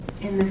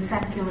in the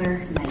secular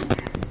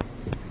night.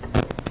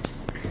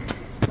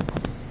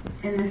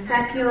 In the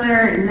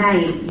secular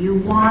night, you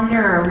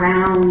wander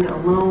around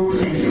alone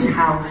in your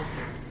house.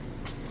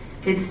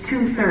 It's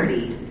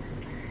 2:30.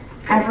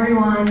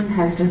 Everyone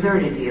has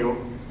deserted you,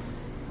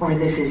 or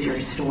this is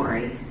your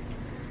story.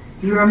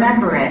 You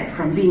remember it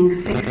from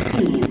being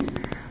 16,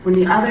 when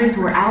the others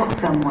were out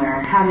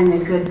somewhere having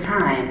a good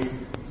time,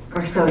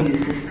 or so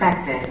you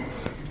suspected,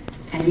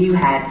 and you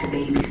had to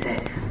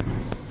babysit.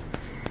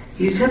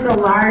 You took a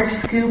large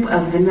scoop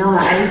of vanilla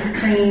ice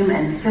cream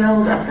and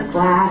filled up the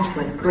glass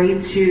with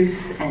grape juice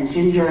and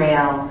ginger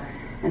ale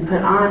and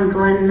put on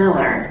Glenn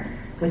Miller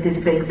with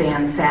his big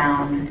band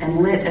sound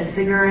and lit a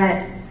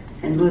cigarette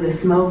and blew the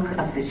smoke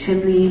up the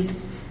chimney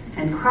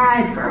and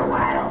cried for a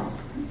while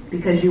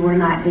because you were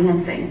not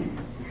dancing.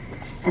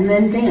 And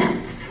then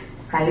danced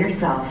by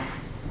yourself,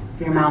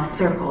 your mouth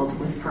circled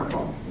with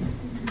purple.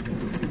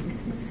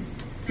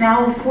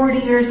 Now, 40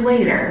 years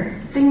later,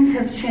 things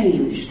have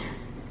changed.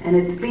 And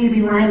it's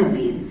baby lima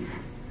beans.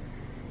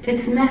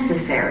 It's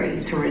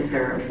necessary to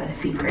reserve a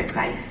secret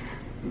vice.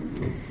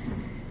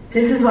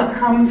 This is what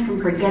comes from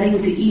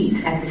forgetting to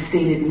eat at the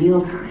stated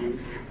meal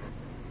times.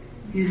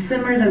 You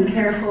simmer them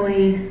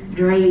carefully,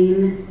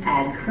 drain,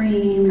 add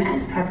cream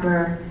and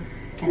pepper,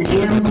 and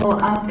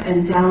amble up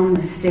and down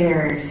the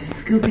stairs,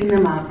 scooping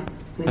them up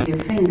with your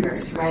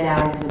fingers right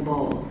out of the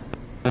bowl,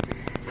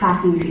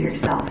 talking to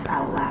yourself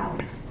out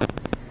loud.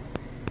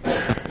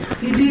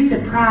 You'd be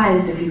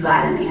surprised if you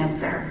got an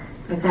answer,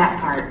 but that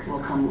part will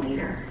come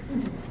later.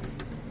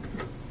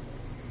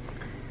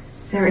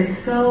 There is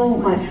so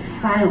much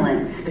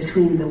silence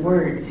between the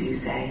words you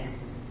say.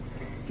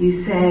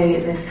 You say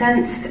the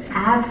sensed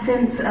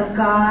absence of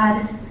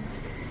God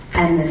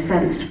and the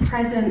sensed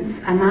presence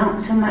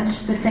amount to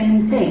much the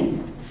same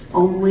thing,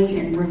 only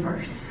in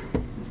reverse.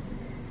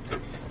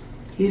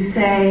 You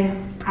say,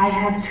 I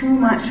have too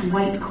much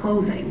white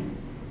clothing.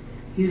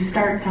 You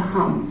start to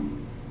hum.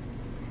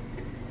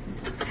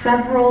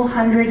 Several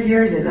hundred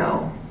years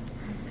ago,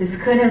 this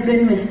could have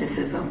been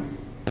mysticism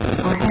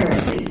or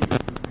heresy.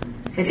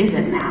 It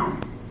isn't now.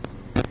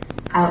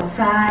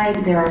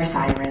 Outside, there are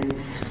sirens.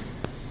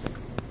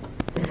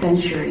 The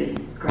century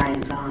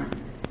grinds on.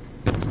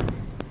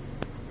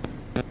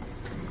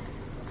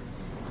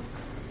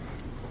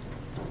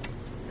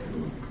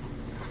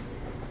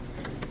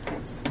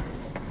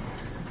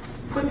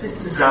 Put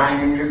this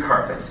design in your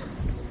carpet.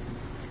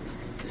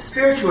 The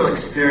spiritual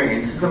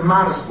experience is a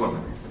modest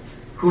woman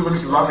who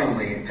looks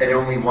lovingly at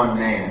only one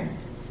man.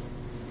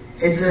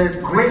 It's a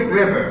great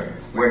river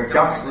where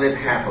ducks live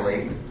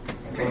happily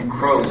and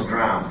crows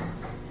drown.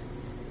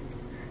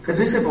 The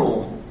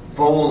visible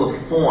bowl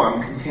of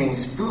form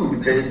contains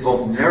food that is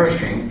both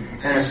nourishing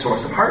and a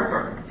source of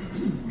heartburn.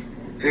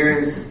 There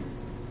is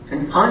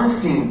an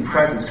unseen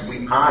presence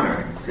we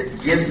honor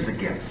that gives the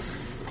gifts.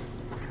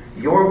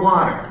 Your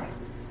water,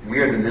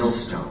 we're the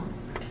millstone.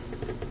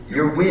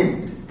 Your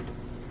wind,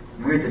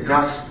 we're the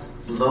dust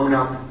blown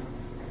up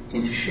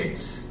into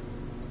shapes.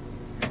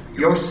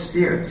 Your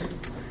spirit,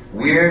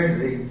 we're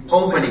the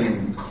opening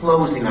and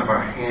closing of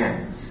our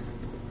hands.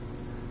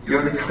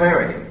 You're the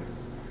clarity.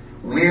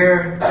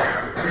 We're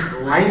this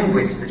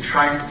language that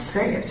tries to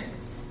say it.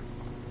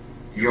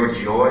 Your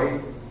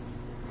joy,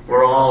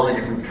 we're all the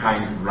different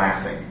kinds of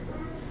laughing.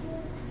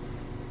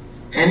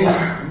 Any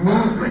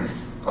movement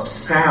of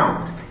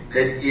sound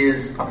that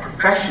is a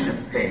profession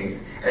of faith,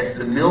 as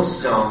the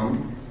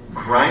millstone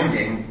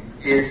grinding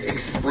is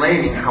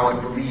explaining how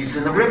it believes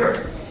in the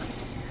river.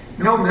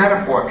 No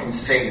metaphor can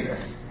say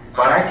this,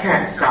 but I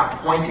can't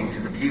stop pointing to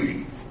the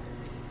beauty.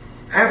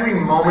 Every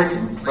moment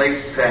and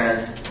place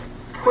says,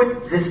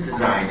 put this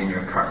design in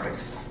your carpet.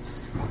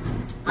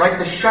 Like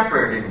the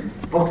shepherd in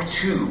Book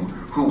 2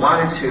 who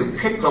wanted to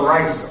pick the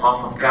lice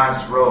off of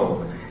God's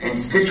robe and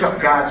stitch up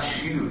God's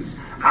shoes,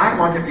 I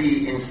want to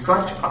be in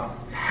such a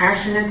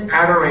passionate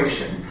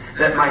adoration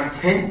that my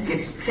tent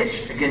gets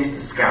pitched against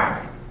the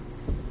sky.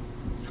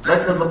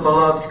 Let the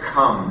beloved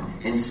come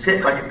and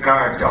sit like a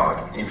guard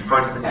dog in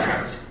front of the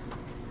tent.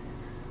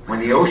 When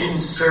the ocean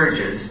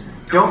surges,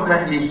 don't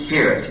let me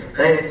hear it.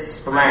 Let it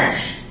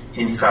splash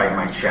inside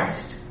my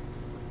chest.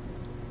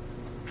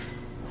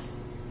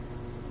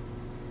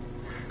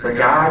 The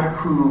God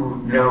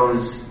who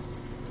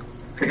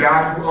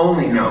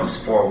only knows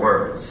 4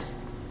 words.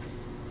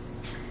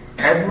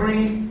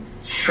 Every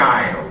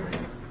child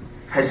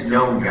has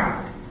known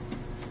God.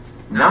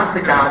 Not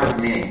the God of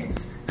names,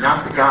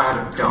 not the God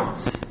of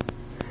don'ts,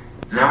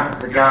 not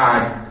the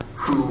God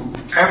who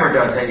ever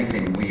does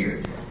anything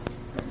weird,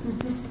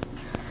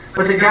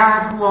 but the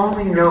God who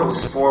only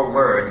knows 4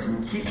 words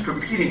and keeps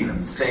repeating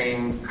them,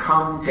 saying,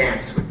 come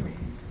dance with me.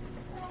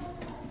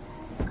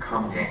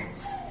 Come dance.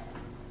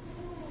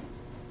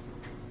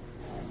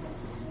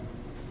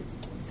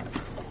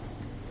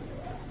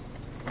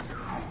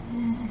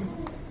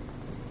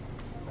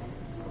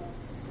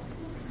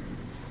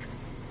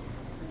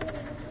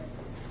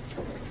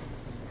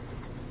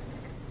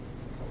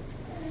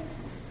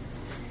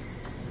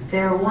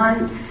 There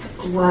once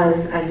was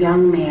a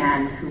young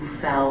man who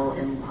fell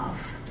in love.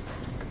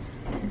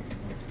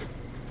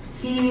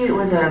 He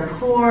was a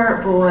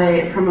poor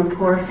boy from a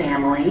poor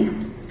family,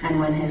 and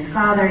when his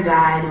father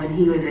died when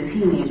he was a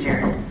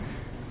teenager,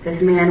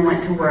 this man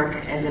went to work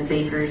as a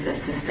baker's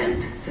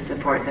assistant to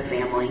support the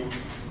family.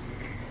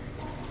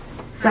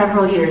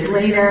 Several years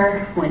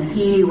later, when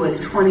he was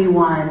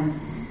 21,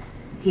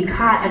 he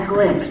caught a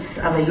glimpse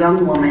of a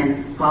young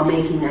woman while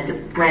making a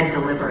bread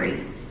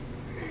delivery.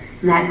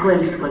 And that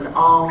glimpse was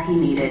all he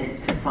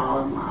needed to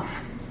fall in love.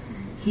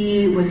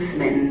 He was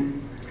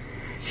smitten.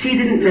 She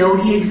didn't know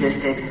he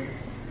existed.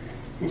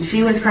 And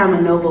she was from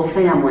a noble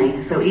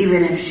family, so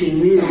even if she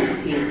knew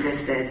he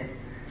existed,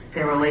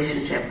 their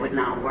relationship would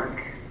not work.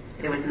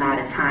 It was not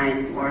a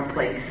time or a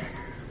place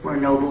where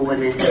noble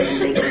women and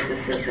baker's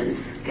assistants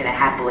get a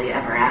happily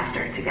ever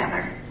after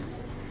together.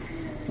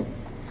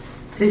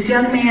 This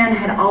young man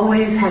had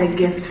always had a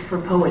gift for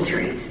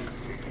poetry,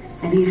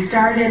 and he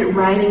started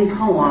writing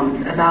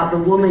poems about the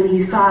woman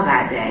he saw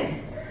that day,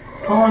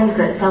 poems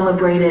that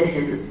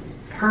celebrated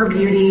her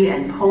beauty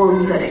and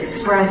poems that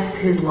expressed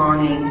his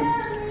longing.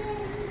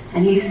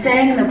 And he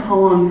sang the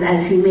poems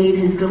as he made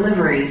his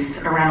deliveries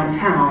around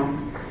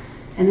town,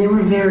 and they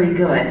were very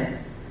good.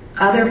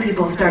 Other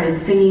people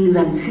started singing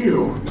them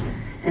too,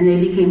 and they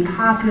became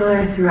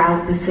popular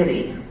throughout the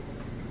city.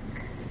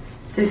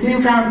 This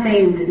newfound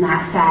fame did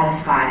not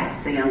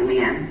satisfy the young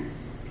man.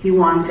 He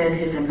wanted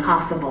his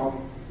impossible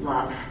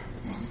love.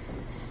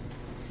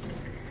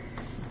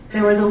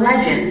 There was a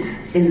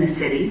legend in the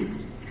city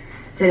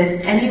that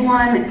if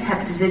anyone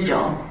kept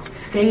vigil,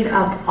 stayed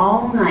up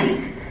all night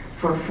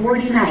for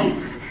 40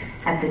 nights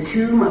at the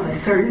tomb of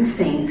a certain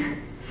saint,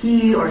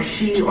 he or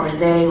she or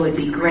they would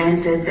be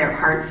granted their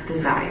heart's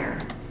desire.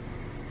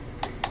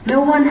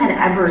 No one had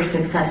ever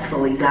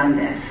successfully done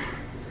this,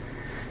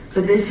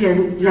 but this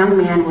young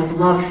man was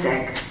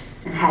lovesick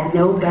and had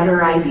no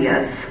better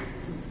ideas.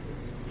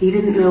 He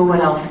didn't know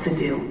what else to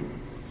do.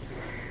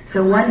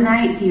 So one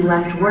night he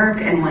left work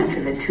and went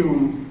to the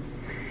tomb.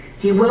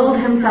 He willed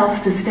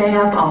himself to stay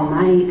up all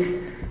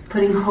night,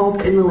 putting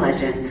hope in the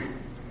legend.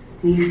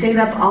 And he stayed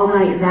up all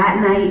night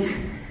that night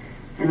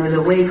and was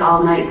awake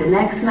all night the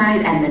next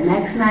night and the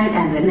next night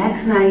and the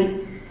next night.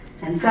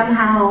 And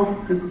somehow,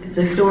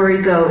 the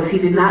story goes, he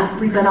did not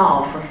sleep at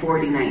all for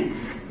 40 nights.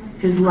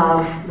 His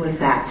love was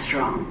that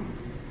strong.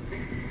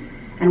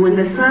 And when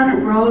the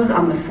sun rose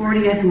on the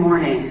 40th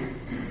morning,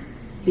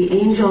 the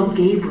angel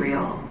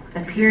Gabriel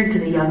appeared to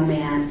the young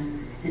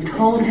man and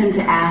told him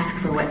to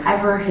ask for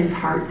whatever his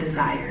heart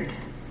desired.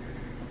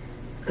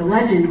 The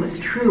legend was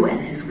true, and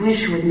his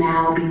wish would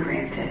now be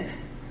granted.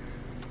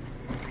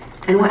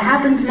 And what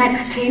happens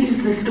next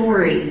changes the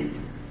story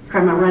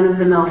from a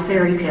run-of-the-mill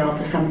fairy tale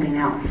to something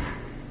else.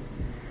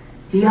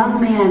 The young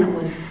man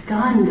was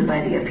stunned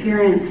by the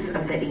appearance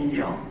of the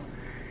angel.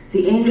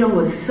 The angel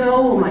was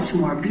so much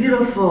more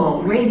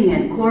beautiful,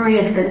 radiant,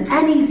 glorious than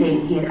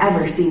anything he had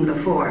ever seen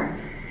before,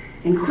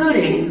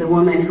 including the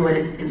woman who had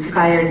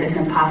inspired this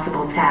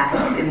impossible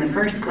task in the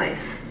first place.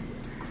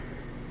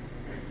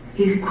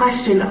 He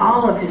questioned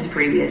all of his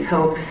previous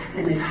hopes,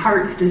 and his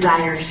heart's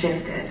desire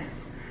shifted.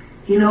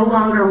 He no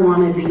longer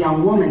wanted the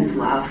young woman's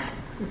love.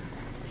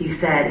 He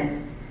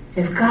said,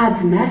 "If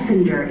God's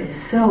messenger is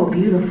so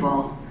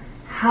beautiful,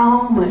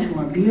 how much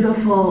more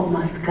beautiful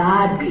must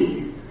God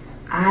be?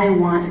 I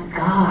want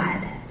God."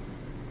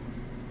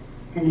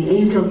 And the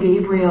angel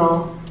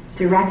Gabriel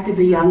directed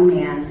the young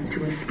man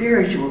to a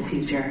spiritual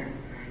teacher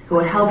who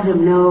would help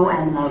him know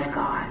and love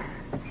God.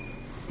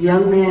 The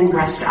young man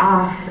rushed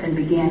off and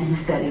began his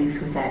studies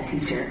with that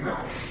teacher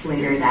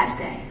later that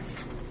day.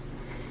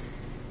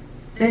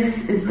 This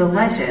is the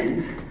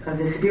legend of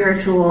the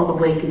spiritual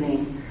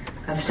awakening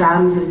of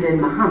Shamsuddin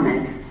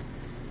Muhammad,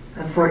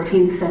 a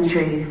 14th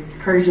century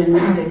Persian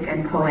mystic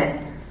and poet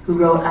who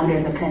wrote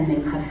under the pen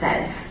name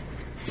Hafez.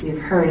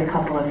 We've heard a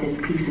couple of his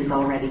pieces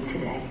already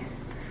today.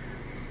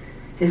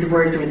 His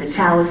words were the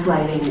chalice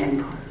lighting,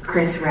 and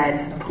Chris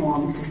read a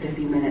poem just a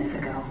few minutes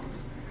ago.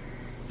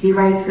 He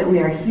writes that we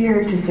are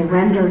here to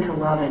surrender to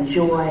love and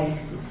joy.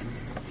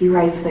 He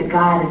writes that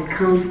God is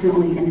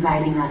constantly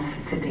inviting us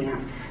to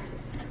dance.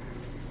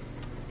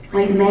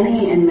 Like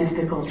many in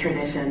mystical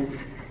traditions,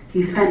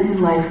 he spent his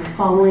life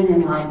falling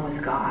in love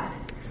with God,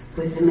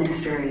 with the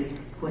mystery,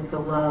 with the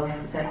love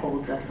that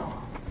holds us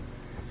all.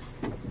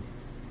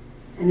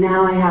 And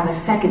now I have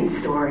a second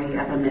story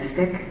of a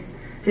mystic.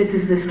 This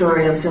is the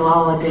story of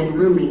Jalaluddin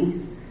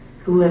Rumi,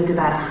 who lived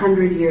about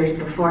 100 years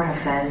before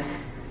Hafez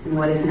in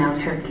what is now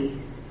Turkey.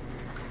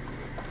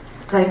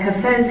 Like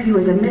Hafez, he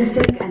was a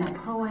mystic and a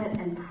poet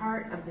and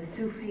part of the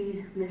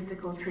Sufi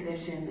mystical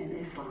tradition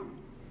in Islam.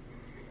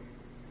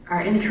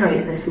 Our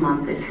introit this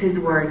month is his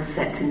words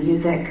set to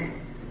music.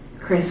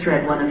 Chris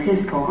read one of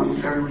his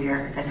poems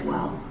earlier as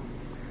well.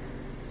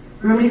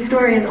 Rumi's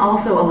story is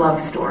also a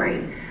love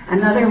story.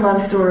 Another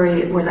love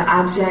story where the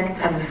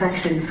object of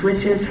affection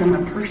switches from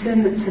a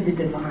person to the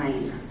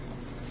divine.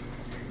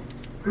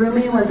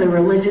 Rumi was a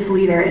religious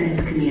leader in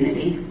his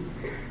community,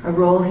 a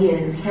role he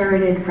had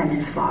inherited from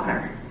his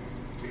father.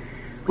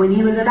 When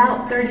he was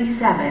about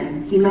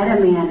 37, he met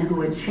a man who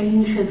would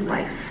change his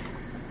life.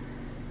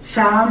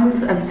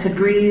 Shams of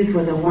Tabriz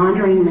was a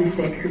wandering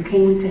mystic who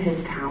came to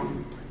his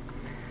town.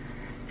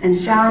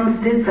 And Shams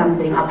did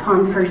something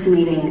upon first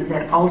meeting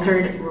that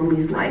altered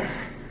Rumi's life.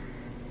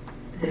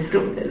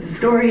 The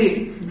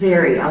story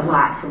vary a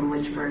lot from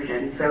which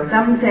version. So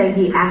some say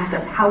he asked a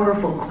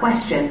powerful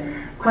question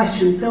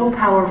so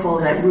powerful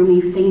that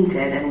Rumi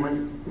fainted and was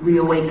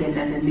reawakened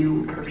as a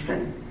new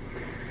person.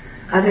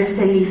 Others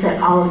say he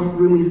set all of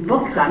Rumi's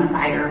books on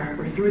fire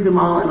or threw them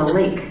all in a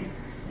lake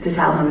to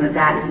tell him that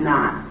that is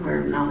not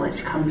where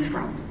knowledge comes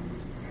from.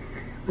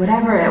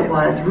 Whatever it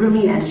was,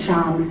 Rumi and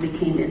Shams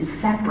became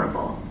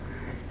inseparable,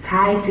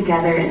 tied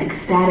together in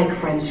ecstatic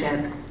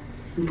friendship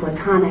and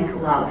platonic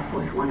love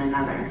with one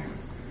another.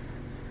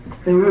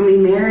 Though Rumi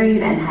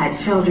married and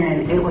had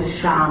children, it was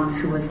Shams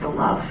who was the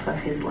love of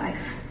his life.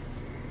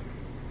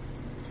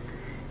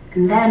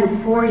 And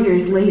then 4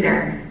 years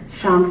later,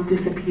 Shams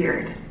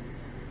disappeared.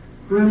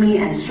 Rumi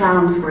and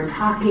Shams were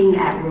talking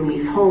at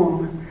Rumi's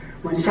home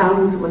when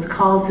Shams was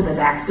called to the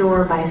back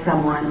door by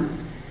someone.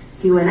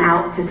 He went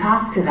out to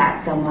talk to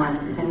that someone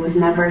and was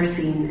never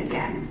seen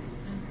again.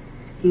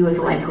 He was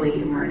likely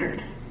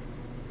murdered.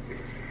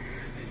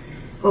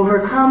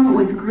 Overcome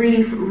with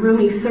grief,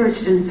 Rumi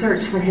searched and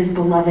searched for his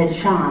beloved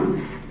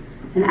Shams,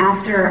 and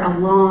after a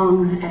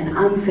long and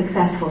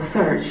unsuccessful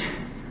search,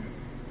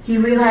 he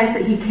realized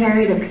that he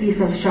carried a piece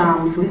of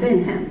Shams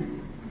within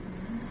him.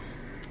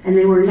 And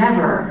they were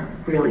never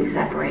really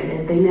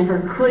separated. They never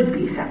could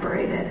be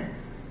separated.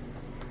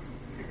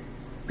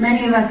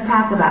 Many of us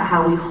talk about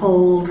how we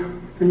hold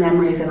the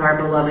memories of our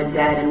beloved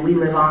dead and we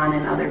live on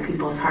in other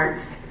people's hearts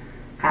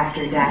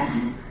after death.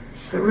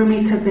 But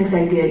Rumi took this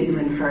idea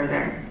even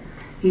further.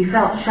 He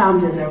felt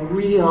Shams as a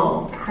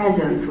real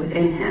presence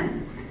within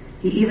him.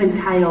 He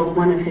even titled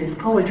one of his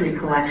poetry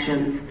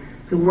collections,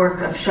 The Work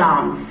of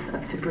Shams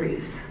of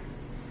Tabriz.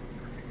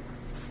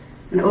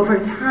 And over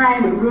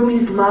time,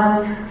 Rumi's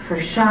love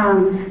for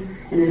Shams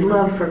and his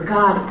love for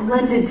God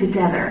blended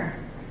together.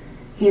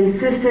 He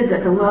insisted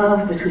that the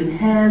love between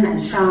him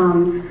and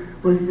Shams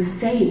was the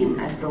same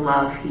as the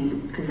love he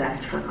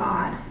possessed for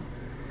God.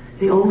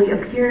 They only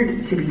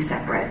appeared to be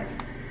separate.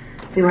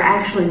 They were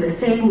actually the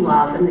same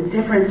love, and the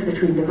difference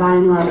between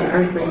divine love and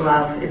earthly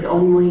love is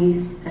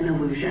only an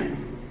illusion.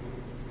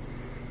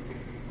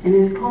 In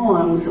his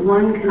poems,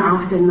 one can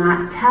often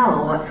not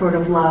tell what sort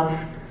of love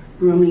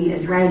Rumi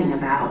is writing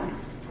about,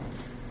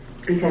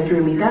 because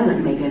Rumi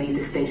doesn't make any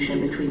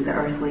distinction between the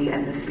earthly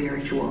and the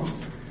spiritual,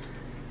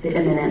 the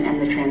immanent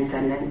and the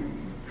transcendent.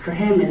 For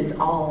him, it is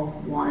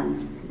all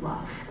one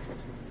love.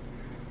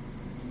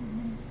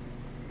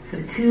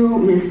 So 2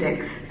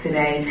 mystics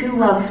today, 2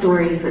 love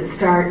stories that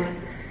start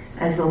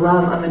as the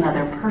love of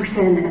another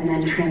person and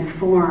then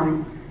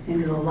transform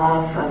into the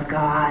love of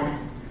God,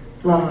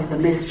 love of the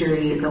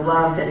mystery, the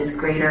love that is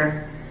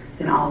greater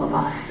than all of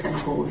us and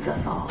holds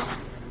us all.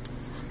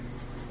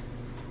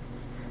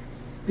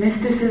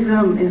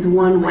 Mysticism is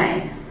one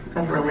way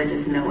of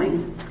religious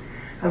knowing,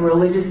 a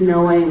religious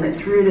knowing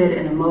that's rooted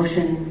in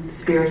emotion,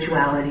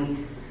 spirituality,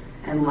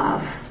 and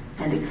love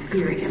and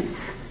experience.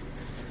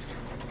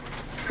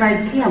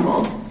 Fred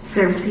Campbell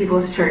served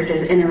People's Church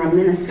as interim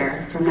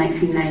minister from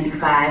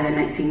 1995 and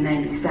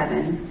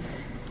 1997.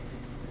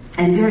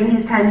 And during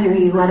his time here,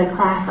 he led a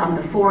class on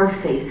the 4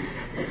 faiths,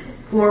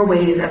 4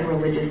 ways of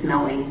religious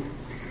knowing.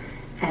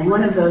 And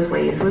one of those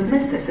ways was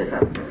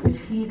mysticism, which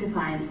he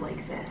defines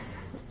like this.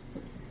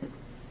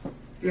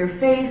 Your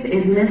faith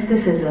is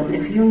mysticism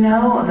if you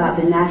know about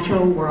the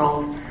natural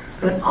world,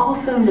 but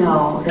also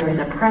know there is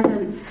a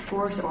presence,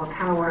 force, or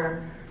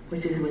power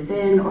which is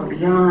within or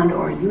beyond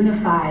or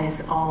unifies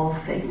all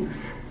things.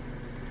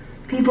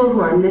 People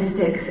who are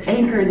mystics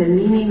anchor the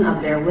meaning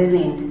of their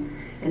living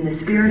in the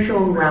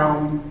spiritual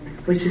realm,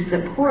 which is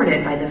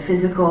supported by the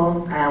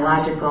physical,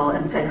 biological,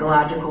 and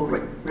psychological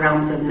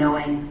realms of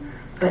knowing,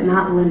 but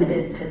not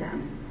limited to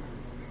them.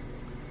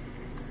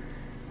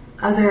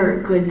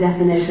 Other good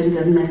definitions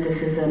of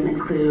mysticism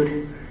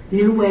include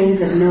new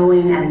ways of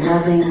knowing and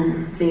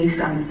loving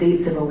based on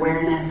states of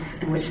awareness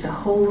in which the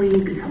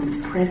holy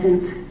becomes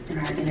present in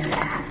our inner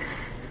acts,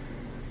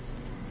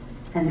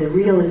 and the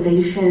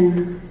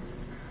realization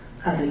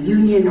of a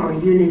union or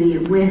unity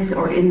with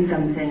or in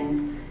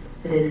something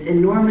that is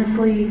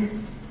enormously,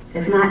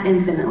 if not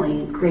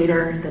infinitely,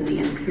 greater than the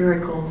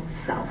empirical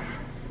self.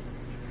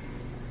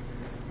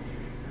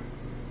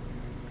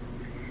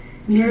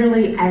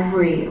 Nearly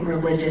every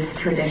religious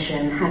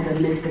tradition has a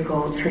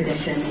mystical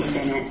tradition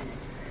within it.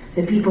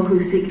 The people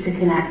who seek to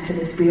connect to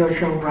the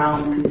spiritual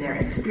realm through their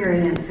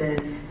experiences,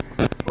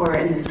 or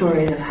in the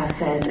stories of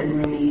Hafez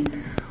and Rumi,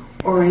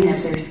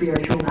 orient their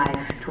spiritual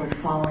life toward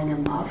falling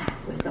in love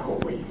with the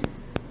holy.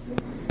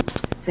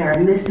 There are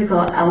mystical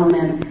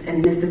elements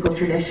and mystical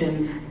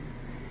traditions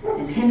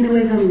in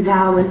Hinduism,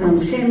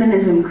 Taoism,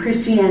 shamanism,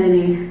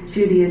 Christianity,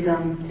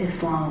 Judaism,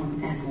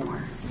 Islam, and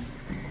more.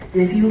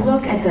 And if you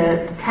look at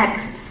the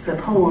texts, the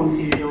poems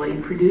usually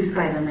produced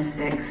by the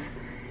mystics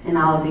in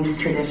all of these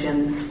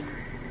traditions,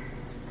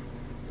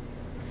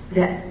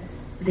 that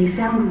they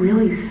sound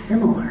really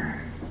similar.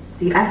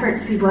 The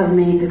efforts people have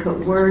made to put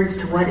words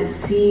to what is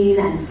seen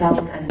and felt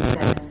and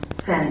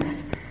sense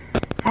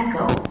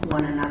echo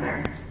one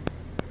another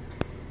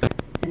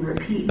and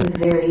repeat with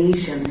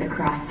variations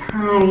across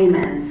time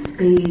and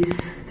space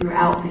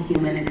throughout the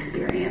human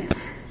experience.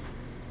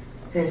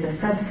 There's a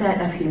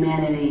subset of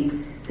humanity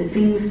that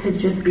seems to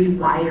just be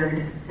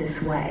wired this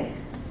way.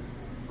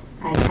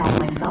 I count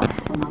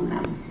myself among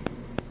them.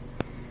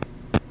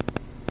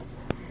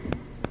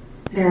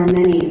 There are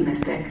many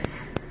mystics.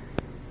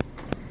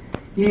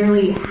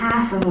 Nearly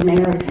half of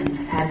Americans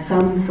have had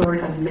some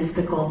sort of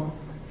mystical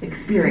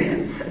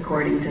experience,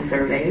 according to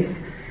surveys.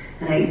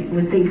 And I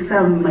would think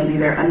some might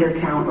either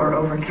undercount or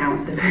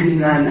overcount,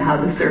 depending on how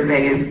the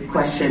survey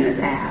question is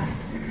asked.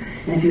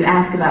 And if you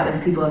ask about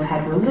if people have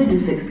had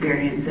religious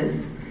experiences,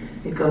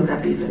 it goes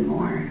up even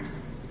more.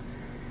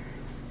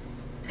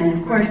 And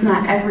of course,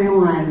 not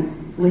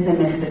everyone with a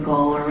mystical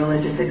or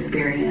religious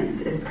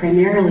experience is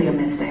primarily a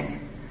mystic.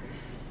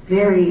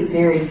 Very,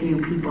 very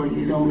few people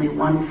use only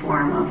one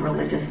form of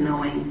religious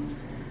knowing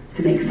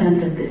to make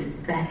sense of this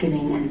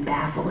beckoning and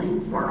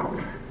baffling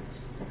world.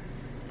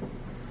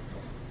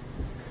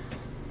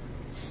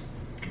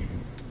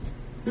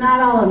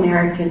 Not all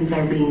Americans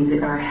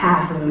or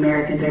half of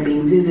Americans are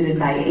being visited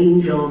by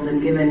angels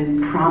and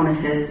given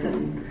promises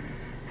and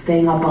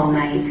staying up all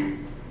night,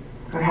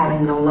 or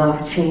having the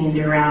love change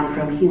around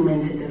from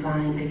human to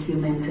divine to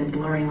human to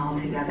blurring all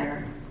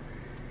together.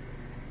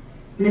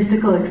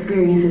 Mystical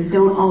experiences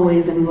don't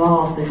always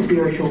involve the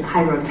spiritual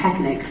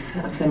pyrotechnics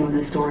of some of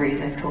the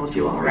stories I've told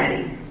you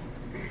already.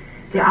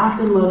 They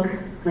often look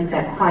like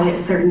that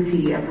quiet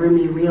certainty of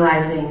Rumi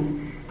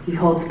realizing he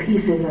holds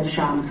pieces of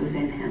Shams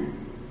within him.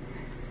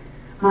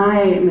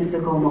 My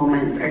mystical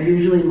moments are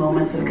usually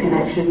moments of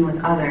connection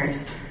with others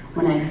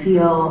when I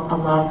feel a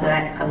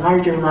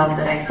larger love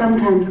that I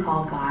sometimes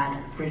call God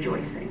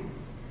rejoicing.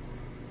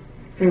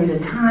 There was a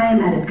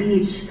time at a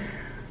beach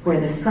where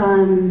the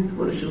sun,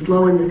 which was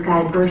low in the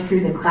sky, burst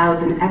through the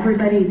clouds, and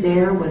everybody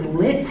there was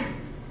lit,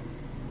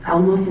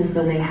 almost as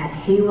though they had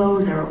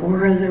halos or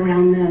auras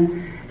around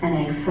them, and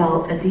I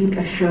felt a deep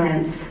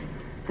assurance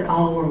that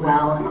all were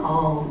well and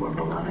all were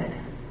beloved.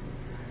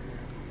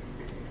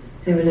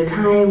 There was a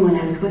time when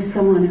I was with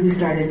someone who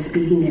started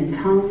speaking in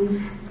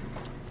tongues.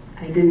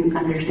 I didn't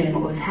understand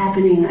what was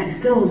happening. I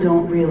still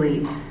don't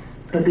really,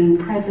 but being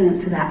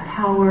present to that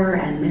power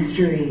and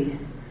mystery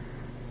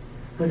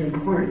was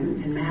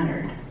important and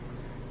mattered.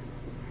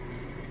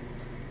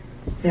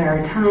 There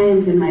are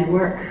times in my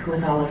work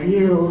with all of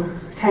you,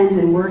 times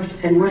in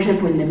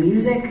worship when the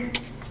music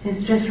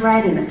is just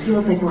right and it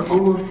feels like we're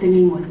almost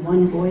singing with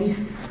one voice,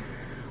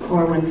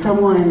 or when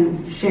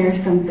someone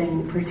shares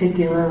something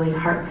particularly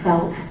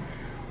heartfelt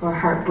or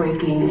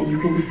heartbreaking and you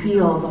can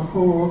feel the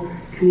whole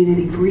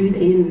community breathe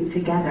in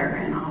together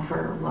and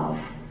offer love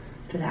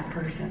to that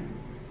person.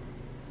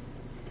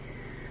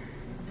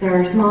 There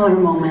are smaller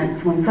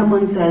moments when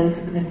someone says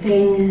the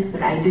thing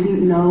that I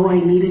didn't know I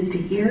needed to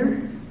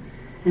hear,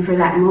 and for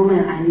that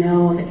moment I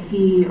know that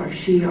he or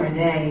she or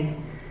they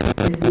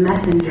is the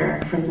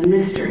messenger from the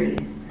mystery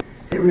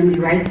that Rumi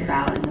writes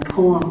about in the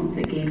poem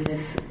that gave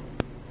this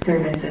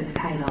service its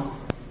title.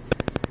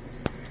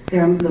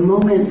 There are the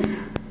moments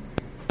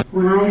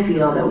when I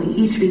feel that we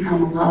each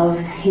become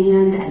love's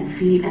hand and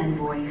feet and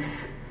voice,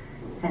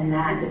 and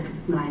that is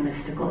my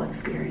mystical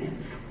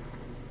experience.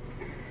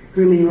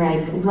 Rumi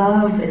writes,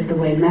 love is the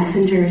way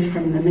messengers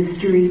from the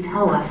mystery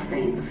tell us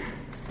things.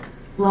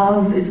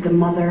 Love is the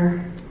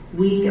mother,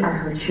 we are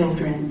her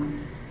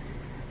children.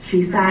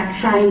 She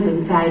shines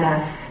inside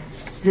us,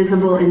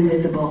 visible,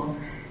 invisible,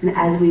 and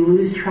as we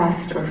lose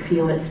trust or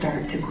feel it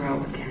start to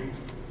grow again.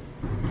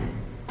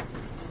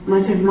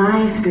 Much of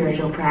my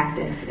spiritual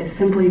practice is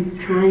simply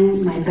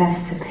trying my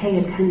best to pay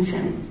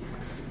attention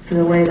to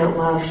the way that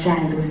love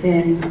shines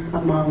within,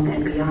 among,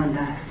 and beyond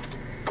us,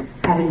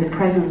 having the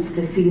presence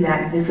to see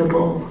that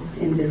visible,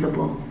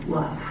 invisible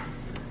love.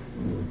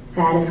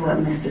 That is what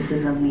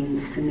mysticism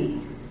means to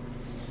me.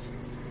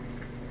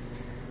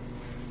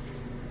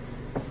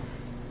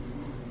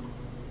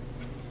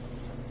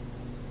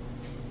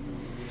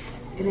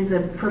 It is a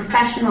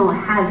professional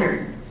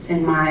hazard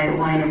in my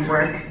line of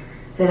work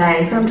that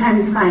I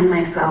sometimes find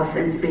myself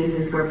in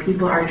spaces where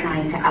people are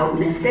trying to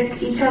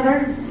out-mystic each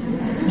other.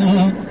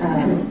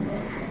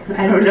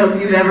 I don't know if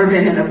you've ever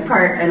been in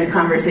a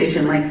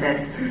conversation like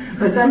this,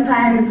 but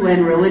sometimes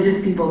when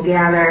religious people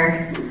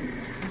gather,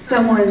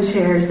 someone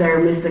shares their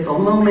mystical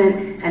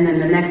moment, and then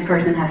the next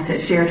person has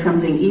to share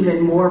something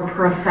even more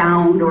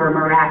profound or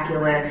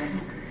miraculous,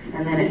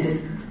 and then it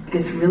just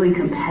gets really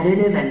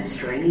competitive and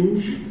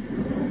strange.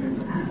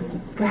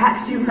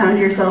 Perhaps you found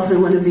yourself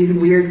in one of these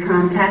weird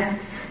contests,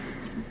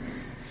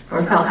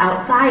 or felt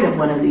outside of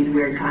one of these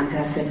weird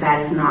contests if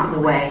that is not the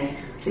way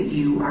that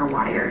you are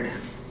wired.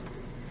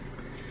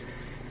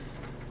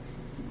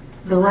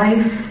 The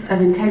life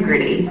of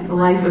integrity, the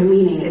life of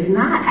meaning, is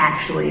not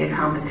actually a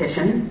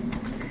competition.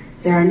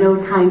 There are no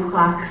time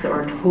clocks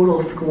or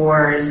total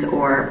scores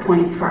or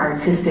points for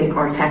artistic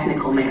or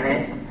technical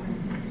merit.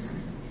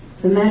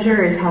 The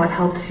measure is how it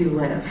helps you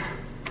live.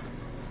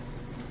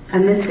 A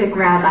mystic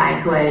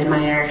rabbi who I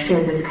admire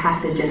shared this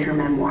passage in her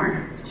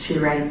memoir. She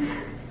writes,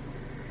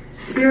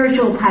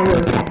 Spiritual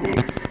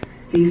pyrotechnics,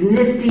 these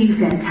nifty,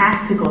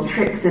 fantastical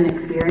tricks and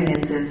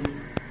experiences,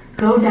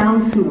 go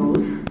down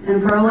smooth,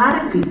 and for a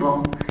lot of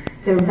people,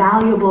 they're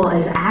valuable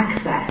as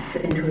access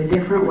into a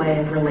different way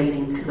of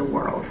relating to the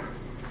world.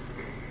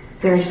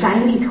 They're a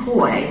shiny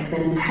toy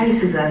that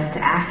entices us to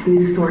ask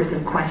new sorts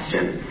of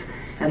questions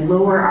and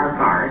lower our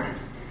guard.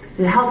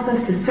 It helps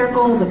us to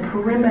circle the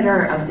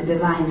perimeter of the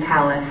divine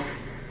palace,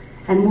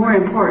 and more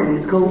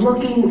important, go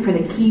looking for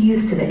the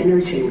keys to the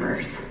inner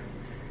chambers.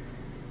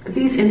 But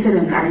these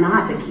incidents are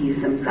not the keys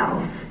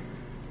themselves,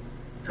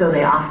 though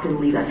they often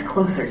lead us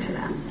closer to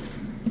them.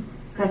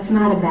 That's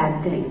not a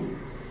bad thing.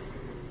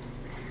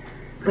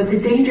 But the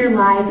danger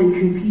lies in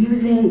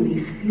confusing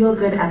these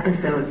feel-good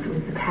episodes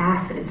with the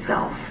path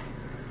itself,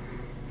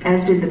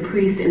 as did the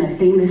priest in a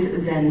famous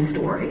Zen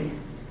story.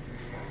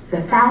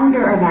 The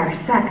founder of our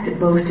sect,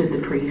 boasted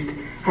the priest,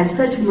 had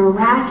such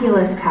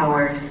miraculous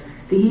powers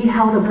that he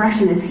held a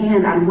brush in his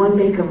hand on one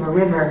bank of a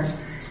river.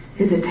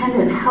 His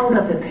attendant held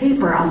up the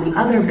paper on the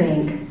other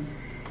bank,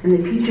 and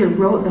the teacher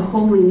wrote the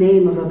holy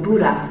name of a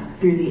Buddha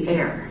through the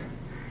air.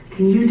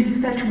 Can you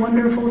do such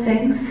wonderful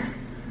things?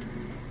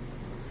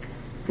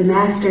 The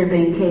master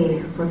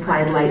Benkei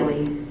replied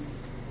lightly,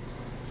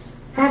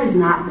 that is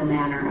not the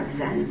manner of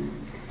Zen.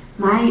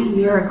 My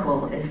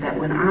miracle is that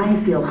when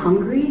I feel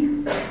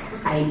hungry,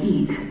 I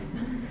eat,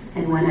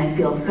 and when I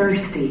feel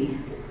thirsty,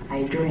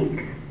 I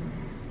drink.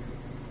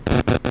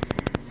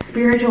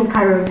 Spiritual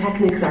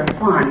pyrotechnics are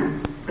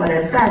fun, but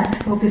at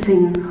best,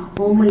 focusing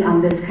only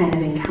on this kind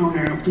of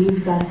encounter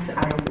leaves us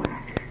out of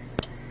whack.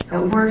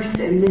 At worst,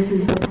 it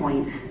misses the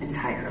point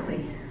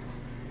entirely.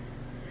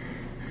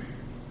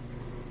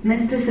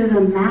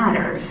 Mysticism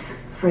matters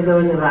for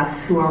those of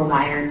us who are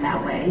wired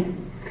that way.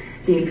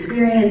 The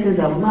experiences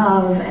of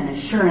love and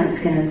assurance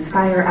can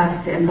inspire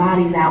us to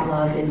embody that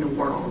love in the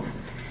world.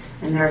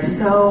 And there are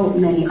so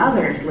many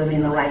others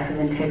living the life of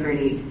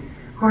integrity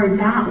who are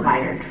not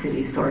wired for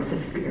these sorts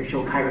of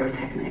spiritual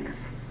pyrotechnics.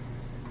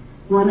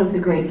 One of the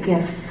great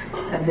gifts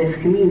of this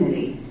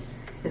community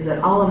is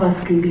that all of us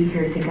can be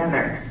here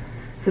together,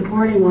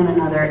 supporting one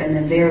another in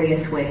the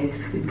various ways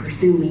we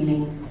pursue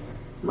meaning,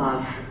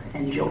 love,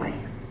 and joy.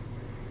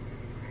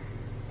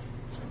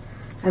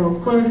 I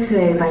will close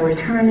today by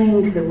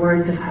returning to the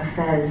words of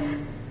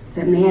Hafez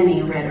that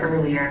Manny read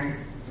earlier.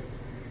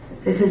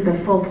 This is the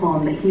full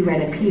poem that he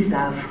read a piece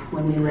of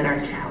when we lit our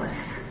chalice.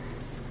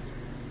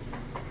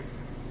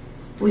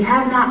 We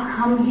have not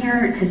come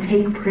here to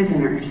take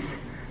prisoners,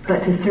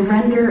 but to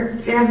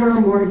surrender ever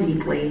more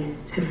deeply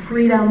to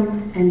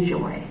freedom and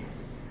joy.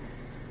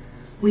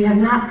 We have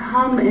not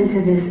come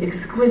into this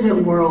exquisite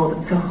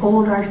world to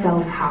hold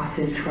ourselves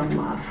hostage from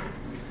love.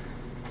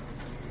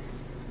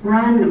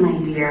 Run,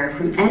 my dear,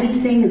 from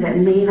anything that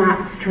may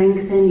not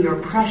strengthen your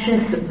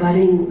precious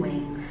budding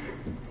wings.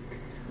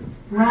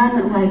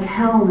 Run like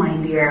hell, my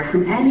dear,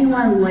 from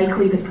anyone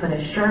likely to put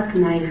a sharp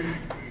knife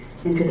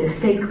into the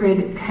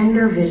sacred,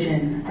 tender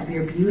vision of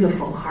your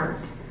beautiful heart.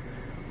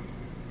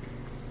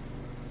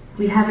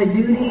 We have a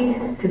duty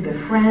to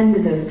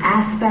befriend those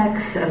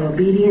aspects of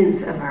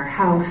obedience of our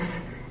house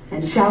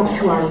and shout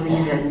to our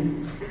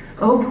reason,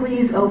 oh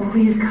please,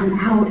 come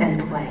out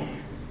and play.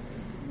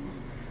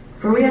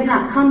 For we have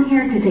not come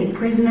here to take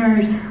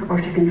prisoners or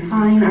to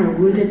confine our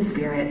wounded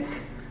spirits,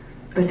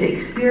 but to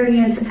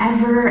experience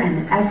ever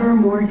and ever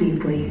more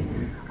deeply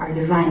our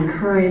divine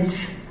courage,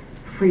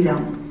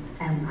 freedom,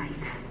 and light.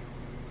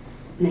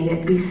 May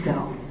it be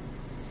so.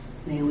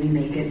 May we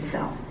make it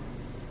so.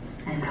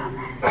 And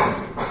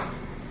amen.